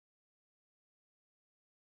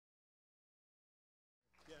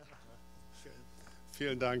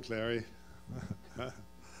Vielen Dank, Larry.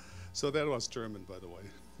 So that was German, by the way.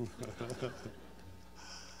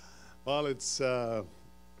 Well, it's, my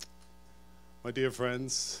dear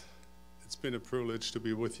friends, it's been a privilege to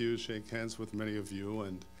be with you, shake hands with many of you,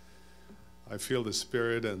 and I feel the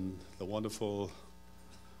spirit and the wonderful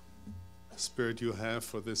spirit you have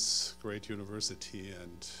for this great university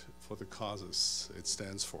and for the causes it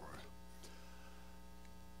stands for.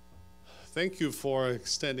 Thank you for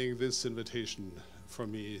extending this invitation for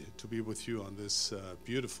me to be with you on this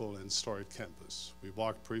beautiful and storied campus. We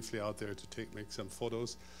walked briefly out there to make some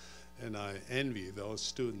photos, and I envy those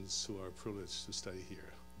students who are privileged to study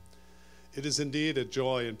here. It is indeed a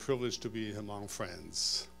joy and privilege to be among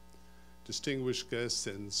friends, distinguished guests,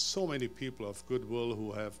 and so many people of goodwill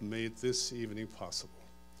who have made this evening possible.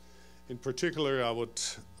 In particular, I would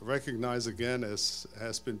recognize again, as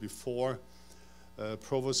has been before,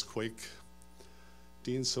 Provost Quick,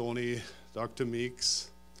 Dean Sony, Dr. Meeks,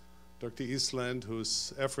 Dr. Eastland,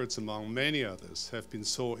 whose efforts, among many others, have been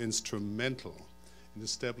so instrumental in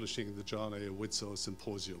establishing the John A. Widtsoe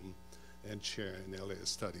Symposium and Chair in LA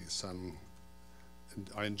Studies. And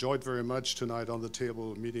I enjoyed very much tonight on the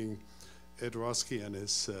table meeting Ed Roski and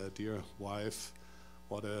his dear wife.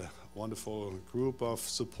 What a wonderful group of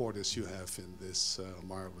supporters you have in this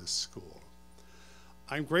marvelous school.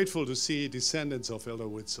 I'm grateful to see descendants of Elder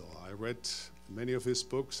Widtsoe. I read many of his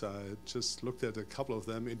books. I just looked at a couple of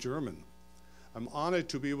them in German. I'm honored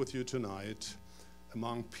to be with you tonight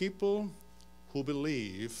among people who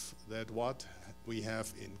believe that what we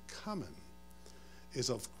have in common is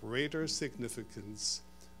of greater significance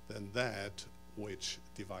than that which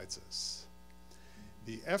divides us.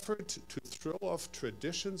 The effort to throw off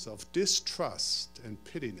traditions of distrust and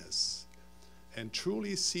pettiness and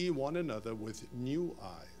truly see one another with new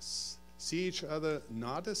eyes, see each other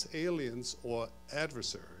not as aliens or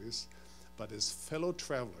adversaries, but as fellow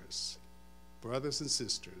travelers, brothers and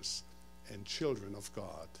sisters, and children of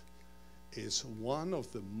God, is one of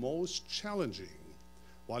the most challenging,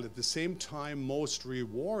 while at the same time most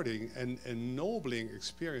rewarding and ennobling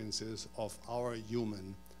experiences of our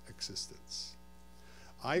human existence.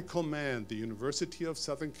 I commend the University of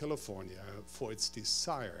Southern California for its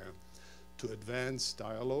desire to advance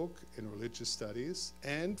dialogue in religious studies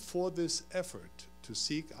and for this effort to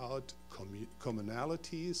seek out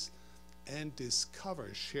commonalities and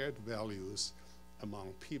discover shared values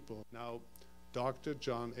among people. Now, Dr.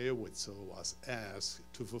 John A. Widtsoe was asked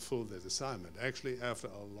to fulfill that assignment, actually after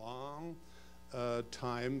a long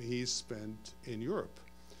time he spent in Europe.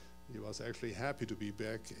 He was actually happy to be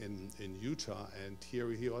back in Utah, and here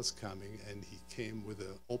he was coming, and he came with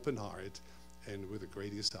an open heart and with a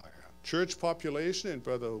great desire. Church population in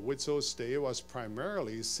Brother Widtsoe's stay was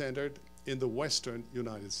primarily centered in the western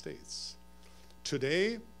United States.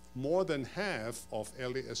 Today, more than half of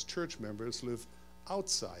LDS church members live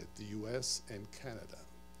outside the US and Canada.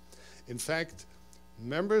 In fact,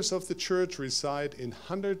 members of the church reside in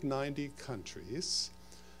 190 countries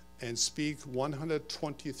and speak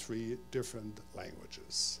 123 different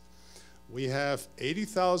languages. We have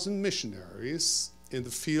 80,000 missionaries in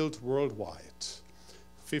the field worldwide.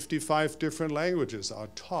 55 different languages are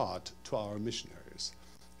taught to our missionaries,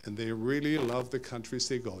 and they really love the countries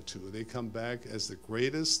they go to. They come back as the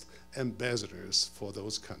greatest ambassadors for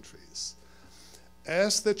those countries.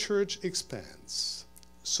 As the church expands,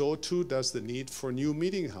 so too does the need for new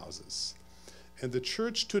meeting houses. And the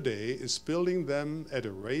church today is building them at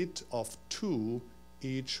a rate of 2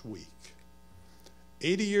 each week.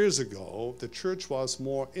 80 years ago, the church was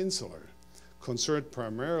more insular, concerned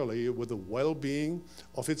primarily with the well-being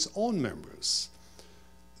of its own members.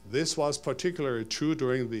 This was particularly true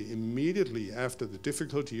during the immediately after the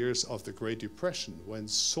difficult years of the Great Depression, when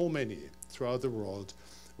so many throughout the world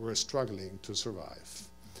were struggling to survive.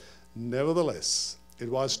 Nevertheless, it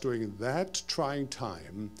was during that trying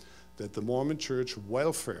time that the Mormon Church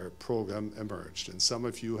welfare program emerged, and some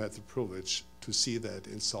of you had the privilege to see that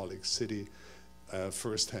in Salt Lake City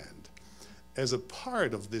firsthand. As a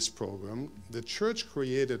part of this program, the church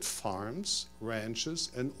created farms,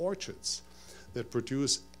 ranches, and orchards that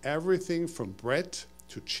produce everything from bread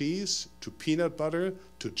to cheese to peanut butter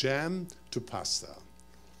to jam to pasta.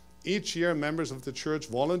 Each year, members of the church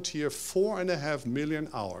volunteer 4.5 million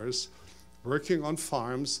hours working on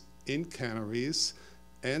farms, in canneries,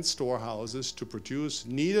 and storehouses to produce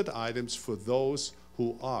needed items for those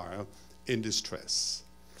who are in distress.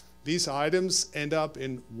 These items end up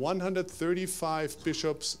in 135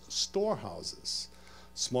 bishops' storehouses,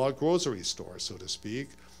 small grocery stores, so to speak,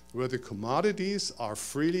 where the commodities are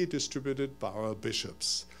freely distributed by our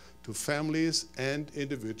bishops to families and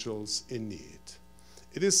individuals in need.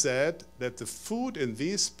 It is said that the food in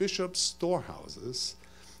these bishops' storehouses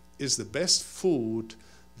is the best food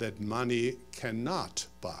that money cannot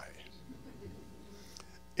buy.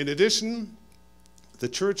 In addition, the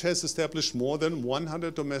church has established more than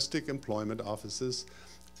 100 domestic employment offices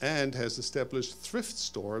and has established thrift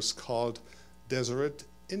stores called Deseret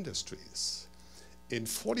Industries. In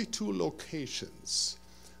 42 locations,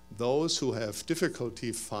 those who have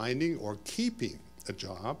difficulty finding or keeping a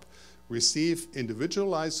job receive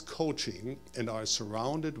individualized coaching and are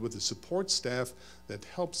surrounded with a support staff that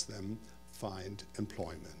helps them find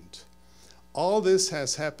employment. All this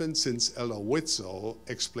has happened since Elder Widtsoe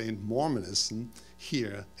explained Mormonism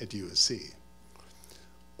here at USC.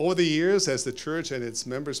 Over the years, as the church and its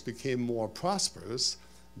members became more prosperous,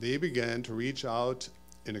 they began to reach out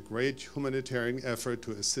in a great humanitarian effort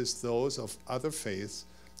to assist those of other faiths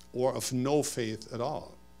or of no faith at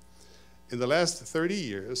all. In the last 30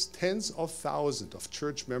 years, tens of thousands of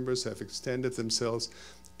church members have extended themselves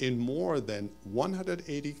in more than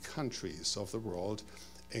 180 countries of the world,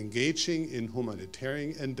 engaging in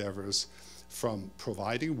humanitarian endeavors, from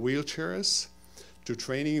providing wheelchairs to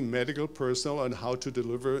training medical personnel on how to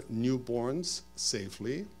deliver newborns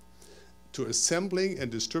safely, to assembling and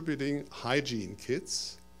distributing hygiene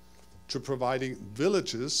kits, to providing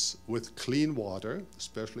villages with clean water,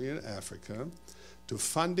 especially in Africa, to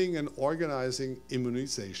funding and organizing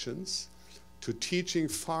immunizations, to teaching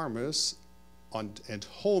farmers and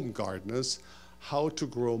home gardeners how to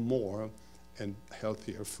grow more and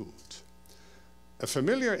healthier food. A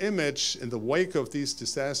familiar image in the wake of these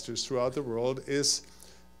disasters throughout the world is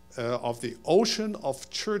of the ocean of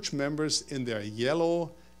church members in their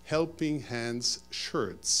yellow helping hands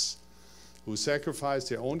shirts, who sacrifice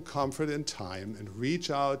their own comfort and time and reach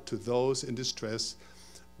out to those in distress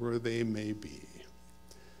where they may be.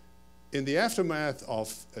 In the aftermath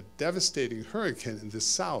of a devastating hurricane in the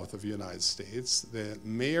south of the United States, the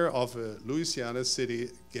mayor of a Louisiana city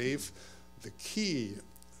gave the key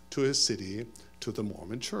to his city to the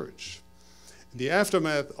Mormon Church. In the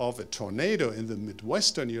aftermath of a tornado in the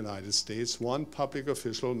Midwestern United States, one public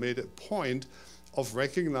official made a point of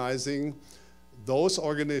recognizing those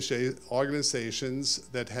organizations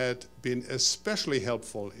that had been especially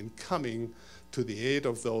helpful in coming to the aid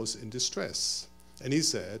of those in distress. And he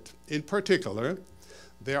said, in particular,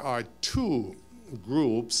 there are two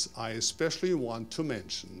groups I especially want to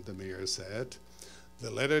mention, the mayor said,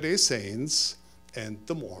 the Latter-day Saints and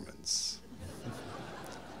the Mormons.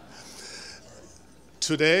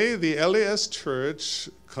 Today, the LDS Church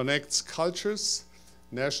connects cultures,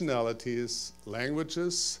 nationalities,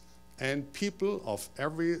 languages, and people of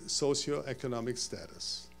every socioeconomic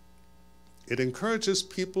status. It encourages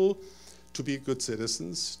people to be good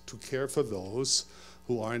citizens, to care for those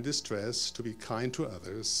who are in distress, to be kind to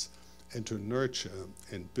others, and to nurture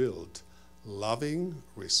and build loving,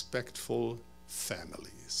 respectful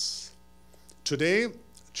families. Today,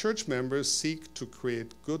 church members seek to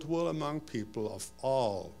create goodwill among people of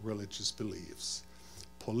all religious beliefs,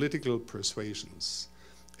 political persuasions,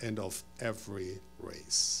 and of every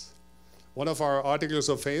race. One of our articles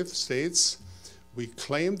of faith states, "We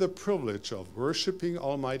claim the privilege of worshiping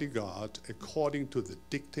Almighty God according to the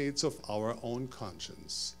dictates of our own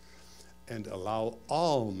conscience, and allow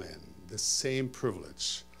all men the same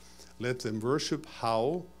privilege. Let them worship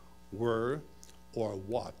how, where, or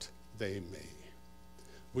what they may."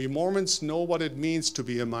 We Mormons know what it means to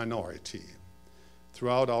be a minority.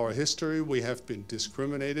 Throughout our history, we have been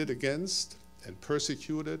discriminated against and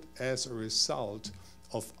persecuted as a result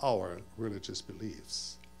of our religious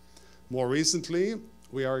beliefs. More recently,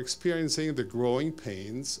 we are experiencing the growing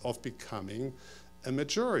pains of becoming a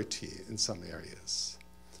majority in some areas,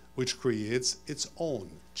 which creates its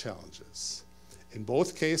own challenges. In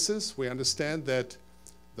both cases, we understand that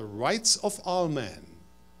the rights of all men,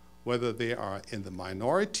 whether they are in the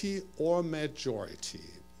minority or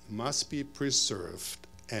majority, must be preserved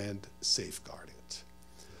and safeguarded.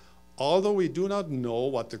 Although we do not know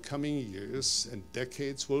what the coming years and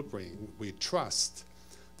decades will bring, we trust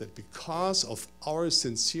that because of our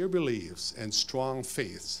sincere beliefs and strong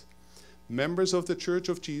faiths, members of the Church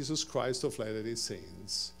of Jesus Christ of Latter-day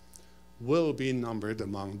Saints will be numbered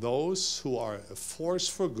among those who are a force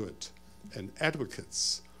for good and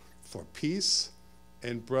advocates for peace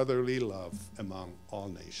and brotherly love among all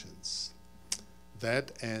nations.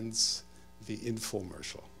 That ends the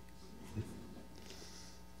infomercial.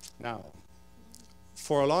 Now,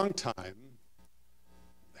 for a long time,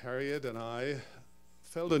 Harriet and I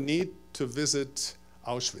felt a need to visit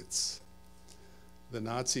Auschwitz, the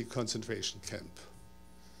Nazi concentration camp,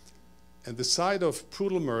 and the site of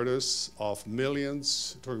brutal murders of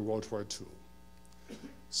millions during World War II.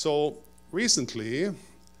 So recently,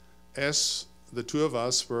 as the two of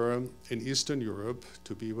us were in Eastern Europe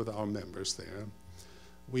to be with our members there,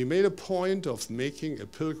 we made a point of making a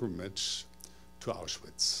pilgrimage to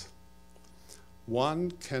Auschwitz.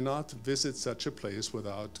 One cannot visit such a place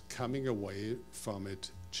without coming away from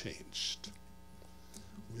it changed.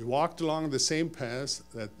 We walked along the same path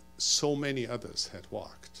that so many others had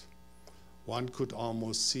walked. One could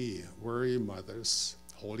almost see weary mothers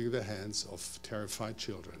holding the hands of terrified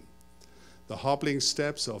children, the hobbling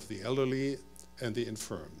steps of the elderly and the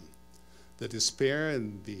infirm, the despair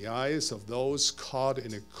in the eyes of those caught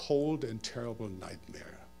in a cold and terrible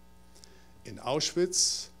nightmare. In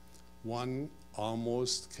Auschwitz, one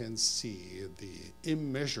almost can see the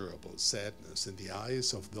immeasurable sadness in the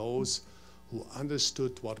eyes of those who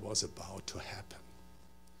understood what was about to happen.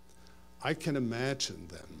 I can imagine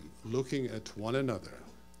them looking at one another,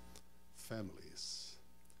 families,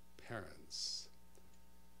 parents,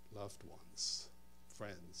 loved ones,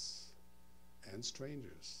 friends, and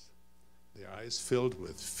strangers, their eyes filled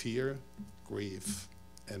with fear, grief,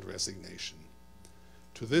 and resignation.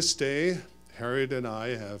 To this day, Harriet and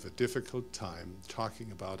I have a difficult time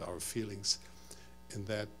talking about our feelings in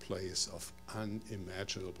that place of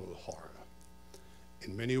unimaginable horror.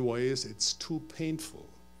 In many ways, it's too painful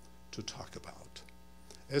to talk about.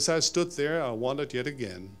 As I stood there, I wondered yet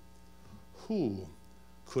again, who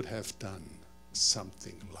could have done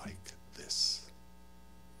something like this?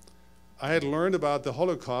 I had learned about the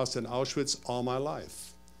Holocaust and Auschwitz all my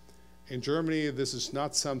life. In Germany, this is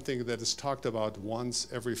not something that is talked about once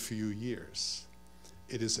every few years.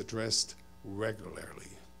 It is addressed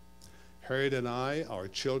regularly. Harriet and I, our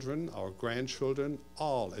children, our grandchildren,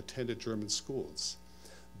 all attended German schools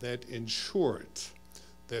that ensured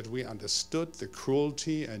that we understood the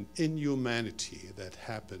cruelty and inhumanity that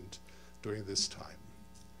happened during this time.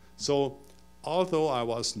 So, although I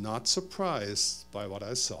was not surprised by what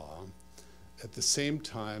I saw, at the same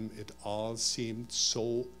time, it all seemed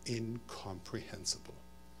so incomprehensible.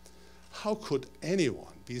 How could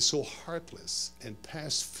anyone be so heartless and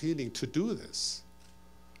past feeling to do this?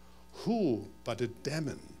 Who but a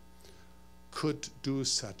demon could do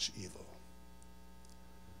such evil?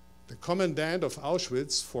 The commandant of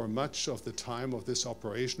Auschwitz for much of the time of this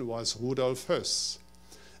operation was Rudolf Höss,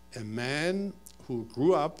 a man who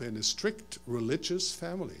grew up in a strict religious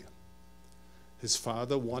family. His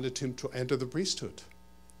father wanted him to enter the priesthood,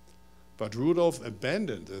 but Rudolf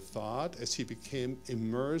abandoned the thought as he became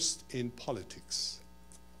immersed in politics.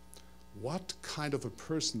 What kind of a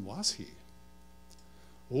person was he?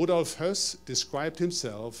 Rudolf Höss described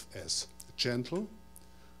himself as gentle,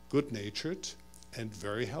 good-natured, and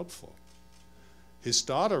very helpful. His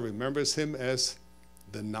daughter remembers him as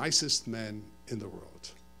the nicest man in the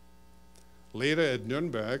world. Later at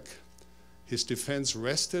Nuremberg, his defense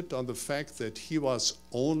rested on the fact that he was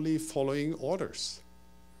only following orders,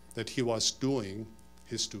 that he was doing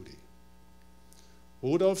his duty.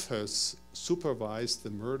 Rudolf Höss supervised the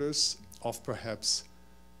murders of perhaps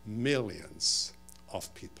millions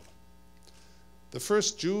of people. The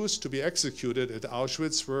first Jews to be executed at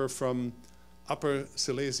Auschwitz were from Upper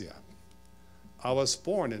Silesia. I was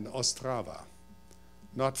born in Ostrava,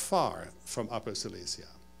 not far from Upper Silesia.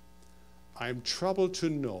 I'm troubled to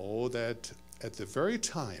know that at the very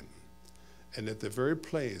time and at the very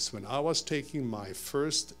place when I was taking my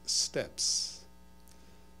first steps,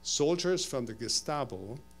 soldiers from the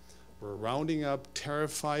Gestapo were rounding up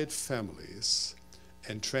terrified families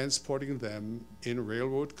and transporting them in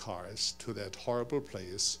railroad cars to that horrible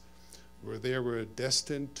place where they were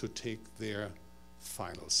destined to take their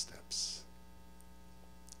final steps.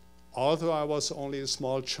 Although I was only a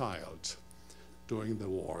small child during the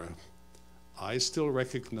war, I still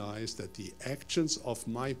recognize that the actions of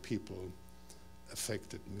my people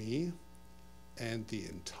affected me and the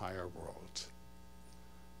entire world.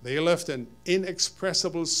 They left an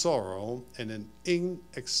inexpressible sorrow and an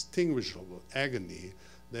inextinguishable agony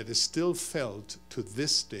that is still felt to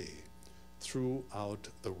this day throughout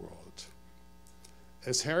the world.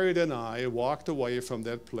 As Harriet and I walked away from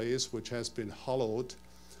that place which has been hallowed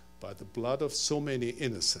by the blood of so many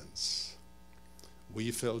innocents,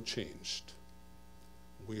 we felt changed.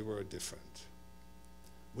 We were different.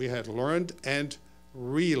 We had learned and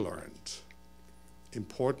relearned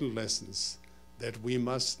important lessons that we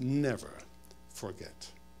must never forget.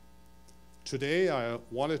 Today, I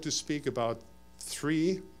wanted to speak about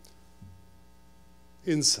 3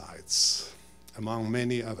 insights, among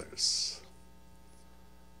many others,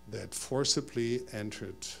 that forcibly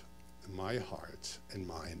entered my heart and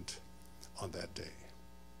mind on that day.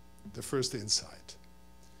 The first insight: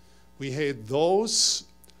 we hate those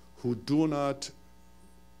who do not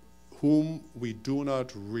whom we do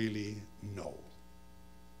not really know.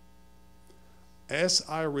 As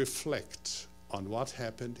I reflect on what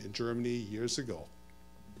happened in Germany years ago,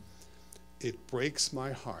 it breaks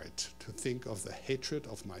my heart to think of the hatred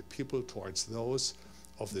of my people towards those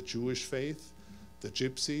of the Jewish faith, the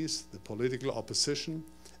Gypsies, the political opposition,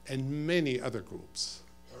 and many other groups.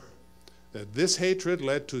 That this hatred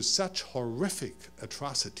led to such horrific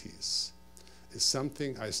atrocities is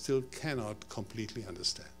something I still cannot completely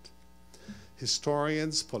understand.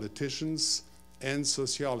 Historians, politicians, and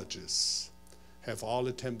sociologists have all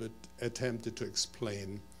attempted to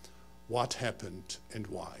explain what happened and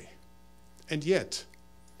why. And yet,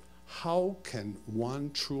 how can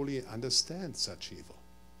one truly understand such evil?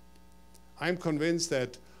 I'm convinced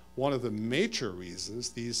that one of the major reasons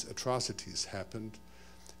these atrocities happened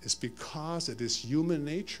is because it is human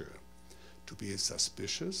nature to be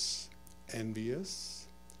suspicious, envious,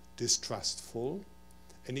 distrustful,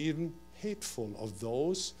 and even hateful of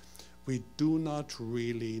those we do not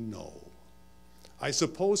really know. I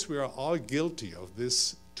suppose we are all guilty of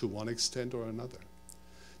this to one extent or another.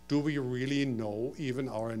 Do we really know even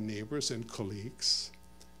our neighbors and colleagues,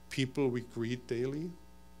 people we greet daily?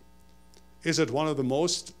 Isn't it one of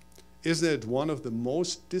the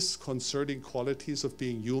most disconcerting qualities of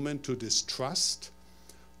being human to distrust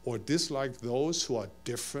or dislike those who are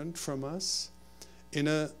different from us in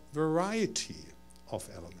a variety of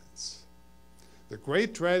elements? The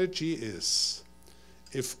great tragedy is,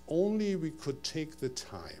 if only we could take the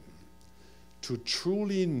time to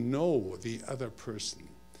truly know the other person,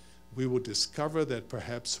 we would discover that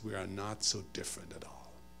perhaps we are not so different at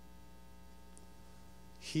all.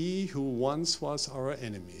 He who once was our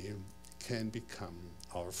enemy can become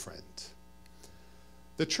our friend.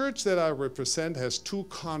 The church that I represent has two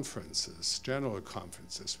conferences, general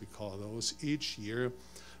conferences, we call those, each year,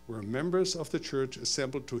 where members of the church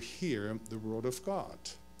assemble to hear the word of God.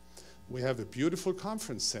 We have a beautiful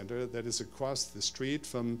conference center that is across the street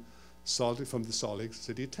from the Salt Lake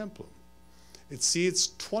City Temple. It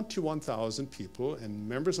seats 21,000 people, and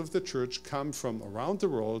members of the church come from around the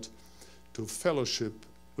world to fellowship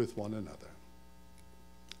with one another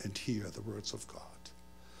and hear the words of God.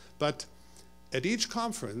 But at each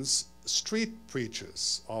conference, street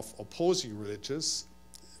preachers of opposing religious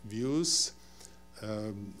views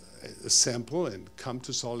assemble and come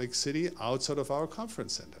to Salt Lake City outside of our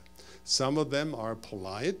conference center. Some of them are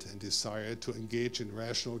polite and desire to engage in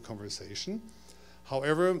rational conversation.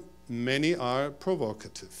 However, many are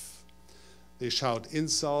provocative. They shout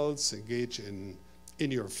insults, engage in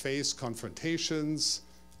in-your-face confrontations,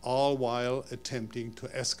 all while attempting to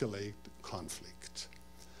escalate conflict.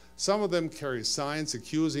 Some of them carry signs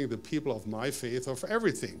accusing the people of my faith of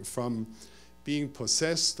everything from being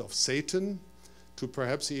possessed of Satan to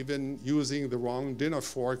perhaps even using the wrong dinner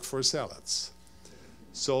fork for salads.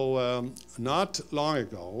 So not long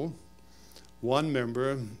ago, one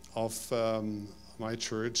member of my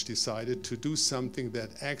church decided to do something that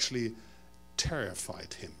actually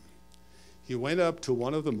terrified him. He went up to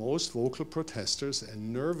one of the most vocal protesters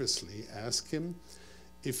and nervously asked him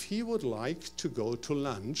if he would like to go to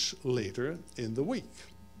lunch later in the week.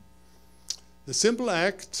 The simple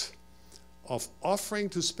act of offering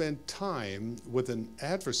to spend time with an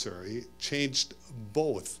adversary changed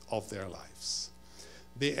both of their lives.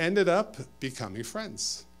 They ended up becoming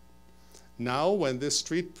friends. Now, when this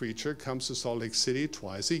street preacher comes to Salt Lake City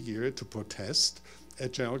twice a year to protest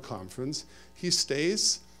at General Conference, he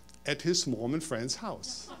stays at his Mormon friend's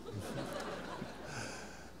house.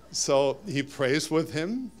 So he prays with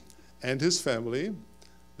him and his family.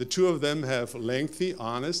 The two of them have lengthy,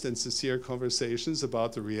 honest, and sincere conversations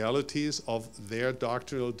about the realities of their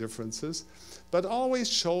doctrinal differences, but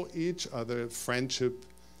always show each other friendship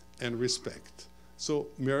and respect. So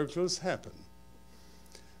miracles happen.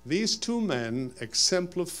 These two men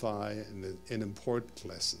exemplify an important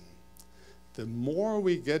lesson. The more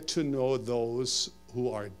we get to know those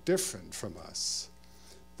who are different from us,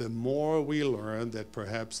 the more we learn that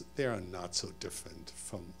perhaps they are not so different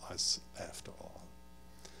from us after all.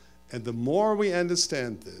 And the more we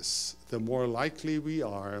understand this, the more likely we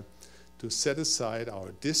are to set aside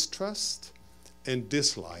our distrust and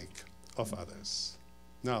dislike of others.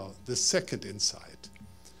 Now, the second insight,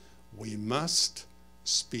 we must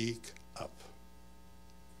speak up.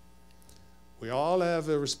 We all have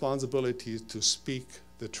a responsibility to speak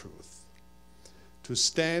the truth, to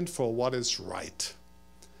stand for what is right,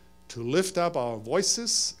 to lift up our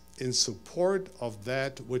voices in support of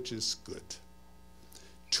that which is good.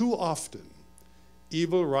 Too often,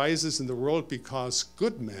 evil rises in the world because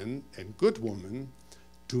good men and good women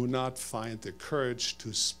do not find the courage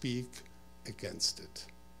to speak against it.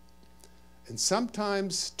 And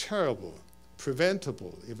sometimes terrible,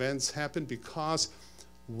 preventable events happen because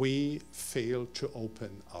we fail to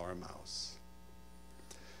open our mouths.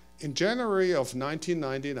 In January of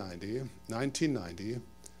 1990,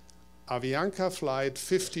 Avianca Flight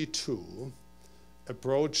 52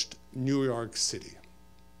 approached New York City.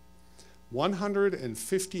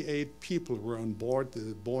 158 people were on board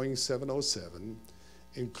the Boeing 707,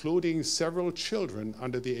 including several children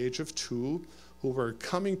under the age of 2 who were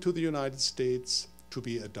coming to the United States to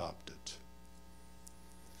be adopted.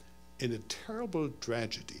 In a terrible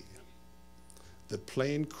tragedy, the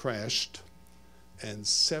plane crashed and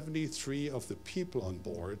 73 of the people on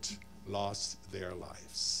board lost their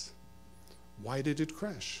lives. Why did it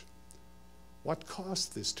crash? What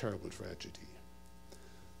caused this terrible tragedy?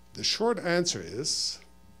 The short answer is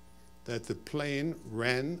that the plane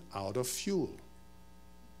ran out of fuel.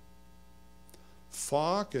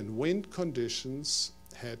 Fog and wind conditions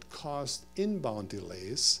had caused inbound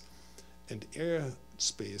delays and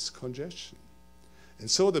airspace congestion.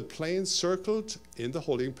 And so the plane circled in the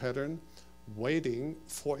holding pattern, waiting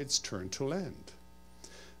for its turn to land.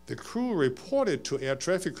 The crew reported to air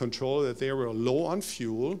traffic control that they were low on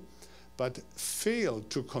fuel, but failed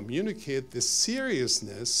to communicate the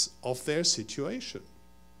seriousness of their situation.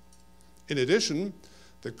 In addition,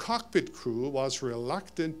 the cockpit crew was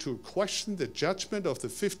reluctant to question the judgment of the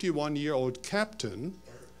 51-year-old captain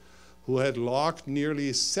who had logged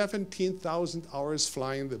nearly 17,000 hours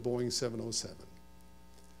flying the Boeing 707.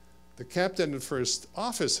 The captain and first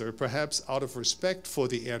officer, perhaps out of respect for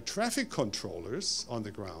the air traffic controllers on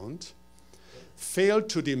the ground, failed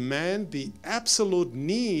to demand the absolute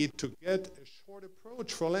need to get a short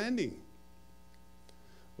approach for landing.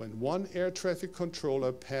 When one air traffic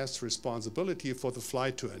controller passed responsibility for the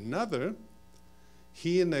flight to another,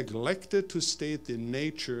 he neglected to state the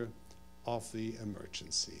nature of the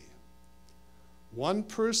emergency. One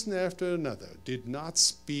person after another did not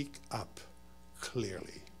speak up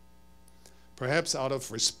clearly, perhaps out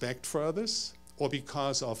of respect for others, or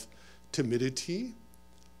because of timidity,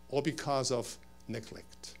 or because of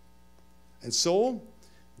neglect. And so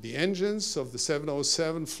the engines of the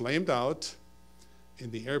 707 flamed out and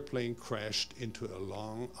the airplane crashed into a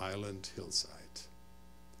Long Island hillside.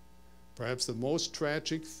 Perhaps the most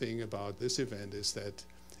tragic thing about this event is that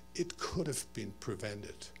it could have been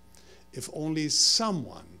prevented if only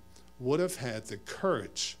someone would have had the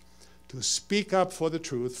courage to speak up for the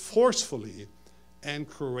truth forcefully and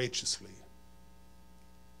courageously.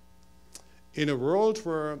 In a world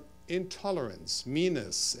where intolerance,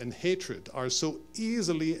 meanness, and hatred are so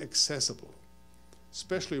easily accessible,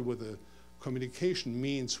 especially with the communication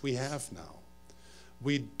means we have now,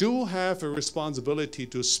 we do have a responsibility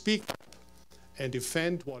to speak up and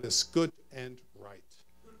defend what is good and right.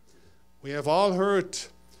 We have all heard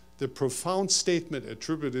the profound statement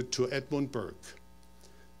attributed to Edmund Burke: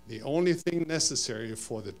 the only thing necessary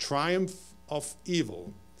for the triumph of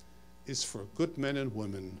evil is for good men and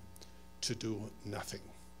women to do nothing.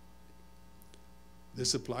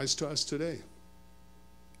 This applies to us today.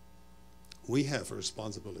 We have a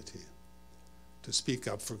responsibility to speak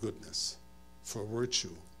up for goodness, for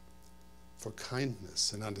virtue, for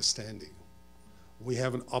kindness and understanding. We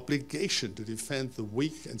have an obligation to defend the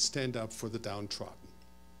weak and stand up for the downtrodden.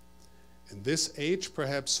 In this age,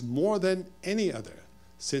 perhaps more than any other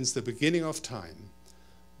since the beginning of time,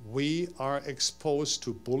 we are exposed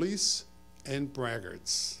to bullies and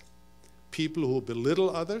braggarts, people who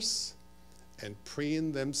belittle others and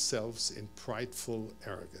preen themselves in prideful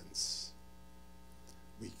arrogance.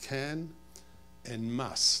 We can and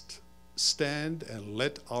must stand and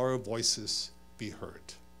let our voices be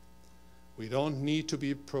heard. We don't need to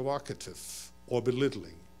be provocative or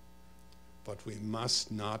belittling, but we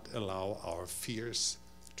must not allow our fears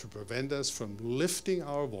to prevent us from lifting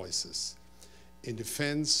our voices in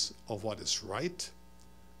defense of what is right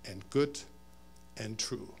and good and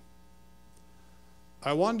true.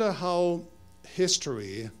 I wonder how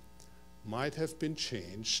history might have been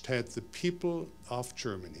changed had the people of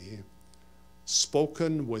Germany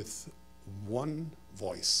spoken with one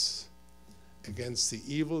voice against the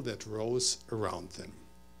evil that rose around them.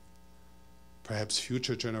 Perhaps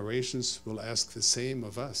future generations will ask the same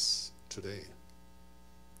of us today.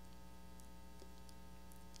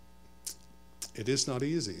 It is not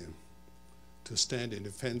easy to stand in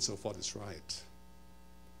defense of what is right.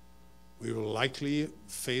 We will likely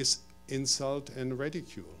face insult and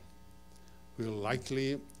ridicule. We will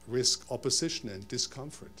likely risk opposition and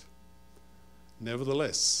discomfort.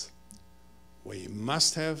 Nevertheless, we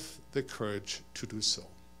must have the courage to do so.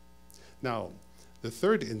 Now, the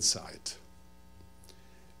third insight: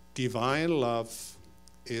 divine love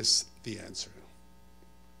is the answer.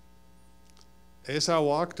 As I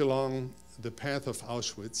walked along the path of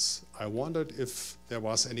Auschwitz, I wondered if there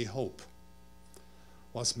was any hope.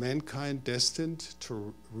 Was mankind destined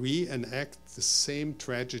to reenact the same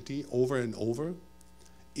tragedy over and over,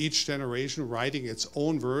 each generation writing its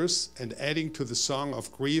own verse and adding to the song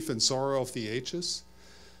of grief and sorrow of the ages?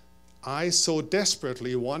 I so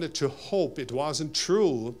desperately wanted to hope it wasn't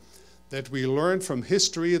true that we learn from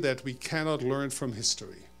history that we cannot learn from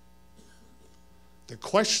history. The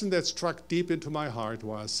question that struck deep into my heart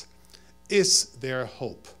was, is there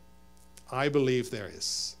hope? I believe there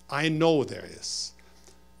is. I know there is.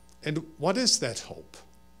 And what is that hope?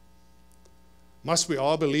 Must we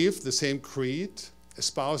all believe the same creed,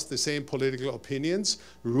 espouse the same political opinions,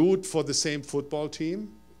 root for the same football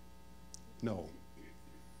team? No,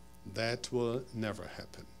 that will never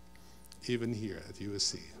happen, even here at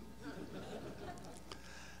USC.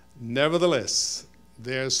 Nevertheless,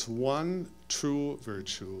 there's one true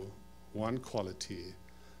virtue, one quality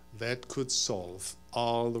that could solve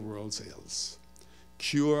all the world's ills,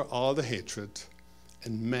 cure all the hatred,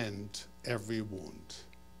 and mend every wound.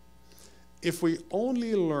 If we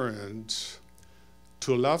only learned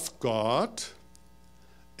to love God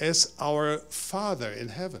as our Father in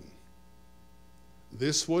heaven,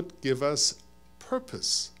 this would give us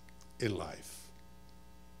purpose in life.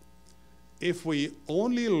 If we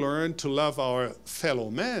only learn to love our fellow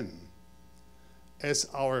men as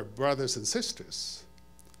our brothers and sisters,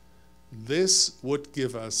 this would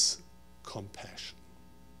give us compassion.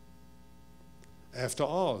 After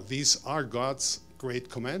all, these are God's great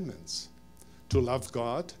commandments, to love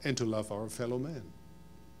God and to love our fellow men.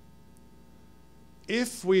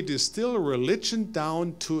 If we distill religion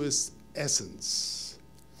down to its essence,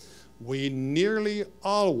 we nearly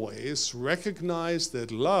always recognize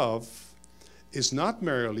that love is not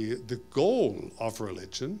merely the goal of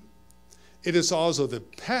religion, it is also the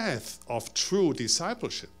path of true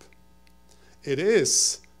discipleship. It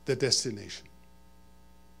is the destination.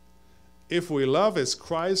 If we love as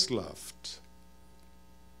Christ loved,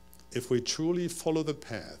 if we truly follow the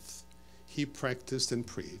path he practiced and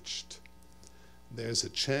preached, there's a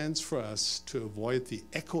chance for us to avoid the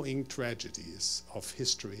echoing tragedies of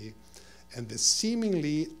history and the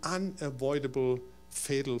seemingly unavoidable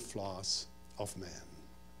fatal flaws of man.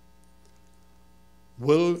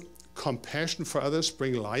 Will compassion for others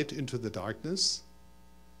bring light into the darkness?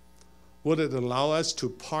 Would it allow us to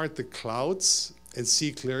part the clouds and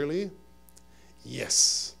see clearly?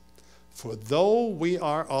 Yes. For though we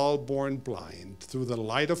are all born blind, through the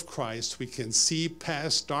light of Christ we can see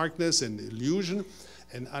past darkness and illusion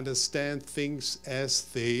and understand things as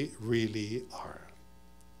they really are.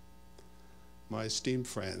 My esteemed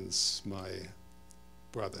friends, my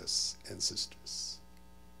brothers and sisters,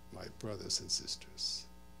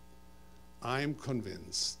 I'm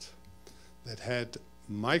convinced that had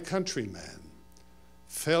my countrymen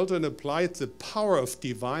felt and applied the power of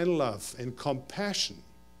divine love and compassion,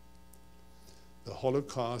 the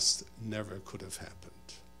Holocaust never could have happened.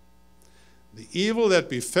 The evil that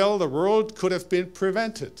befell the world could have been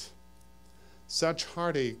prevented. Such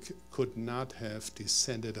heartache could not have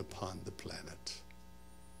descended upon the planet.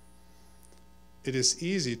 It is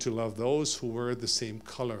easy to love those who wear the same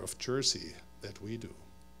color of jersey that we do.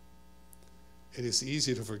 It is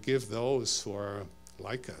easy to forgive those who are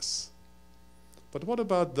like us. But what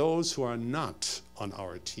about those who are not on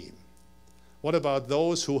our team? What about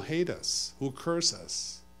those who hate us, who curse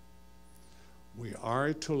us? We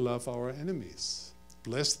are to love our enemies.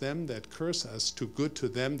 Bless them that curse us, do good to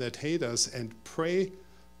them that hate us, and pray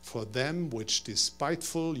for them which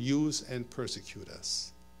despiteful use and persecute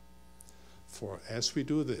us. For as we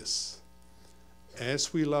do this,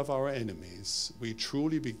 as we love our enemies, we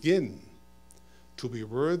truly begin to be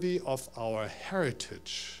worthy of our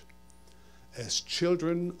heritage as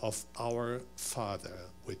children of our Father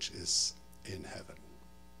which is in heaven.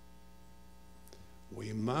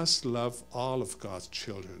 We must love all of God's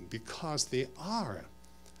children because they are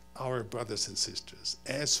our brothers and sisters,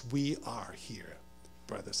 as we are here,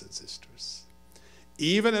 brothers and sisters.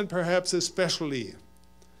 Even and perhaps especially,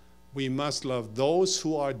 we must love those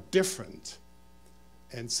who are different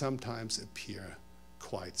and sometimes appear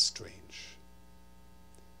quite strange.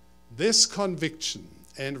 This conviction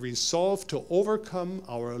and resolve to overcome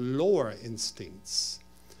our lower instincts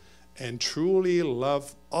and truly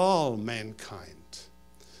love all mankind,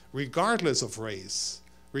 regardless of race,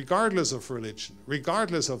 regardless of religion,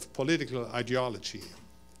 regardless of political ideology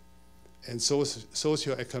and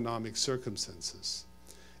socioeconomic circumstances,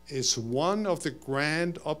 is one of the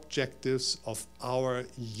grand objectives of our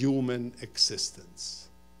human existence.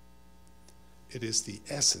 It is the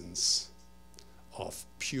essence of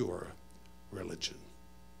pure religion.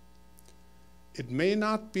 It may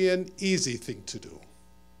not be an easy thing to do,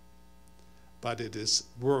 but it is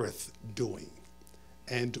worth doing,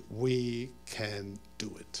 and we can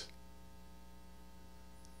do it.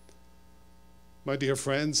 My dear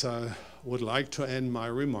friends, I would like to end my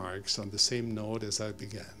remarks on the same note as I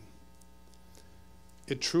began.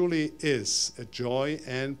 It truly is a joy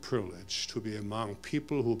and privilege to be among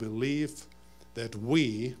people who believe that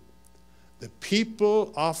we, the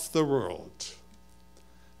people of the world,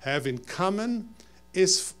 have in common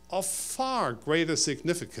is of far greater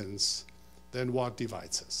significance than what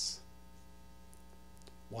divides us.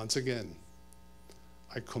 Once again,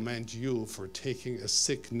 I commend you for taking a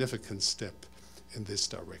significant step in this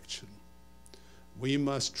direction. We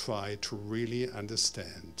must try to really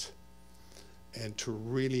understand and to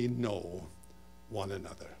really know one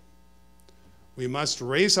another. We must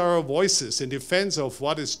raise our voices in defense of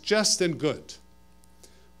what is just and good.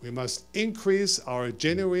 We must increase our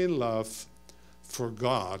genuine love for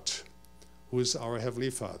God, who is our Heavenly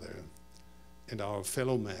Father, and our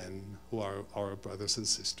fellow men, who are our brothers and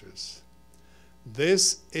sisters.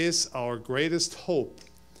 This is our greatest hope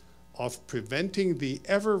of preventing the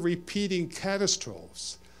ever-repeating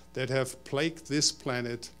catastrophes that have plagued this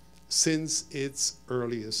planet since its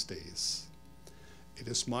earliest days. It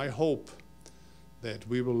is my hope that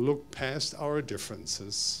we will look past our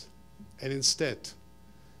differences and instead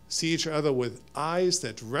see each other with eyes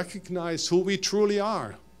that recognize who we truly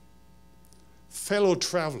are, fellow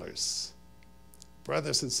travelers,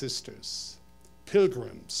 brothers and sisters,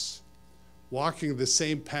 pilgrims, walking the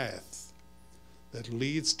same path that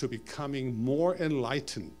leads to becoming more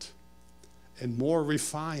enlightened and more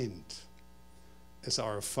refined as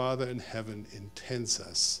our Father in heaven intends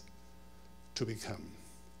us to become.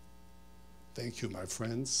 Thank you, my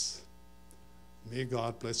friends. May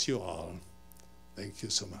God bless you all. Thank you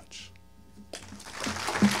so much.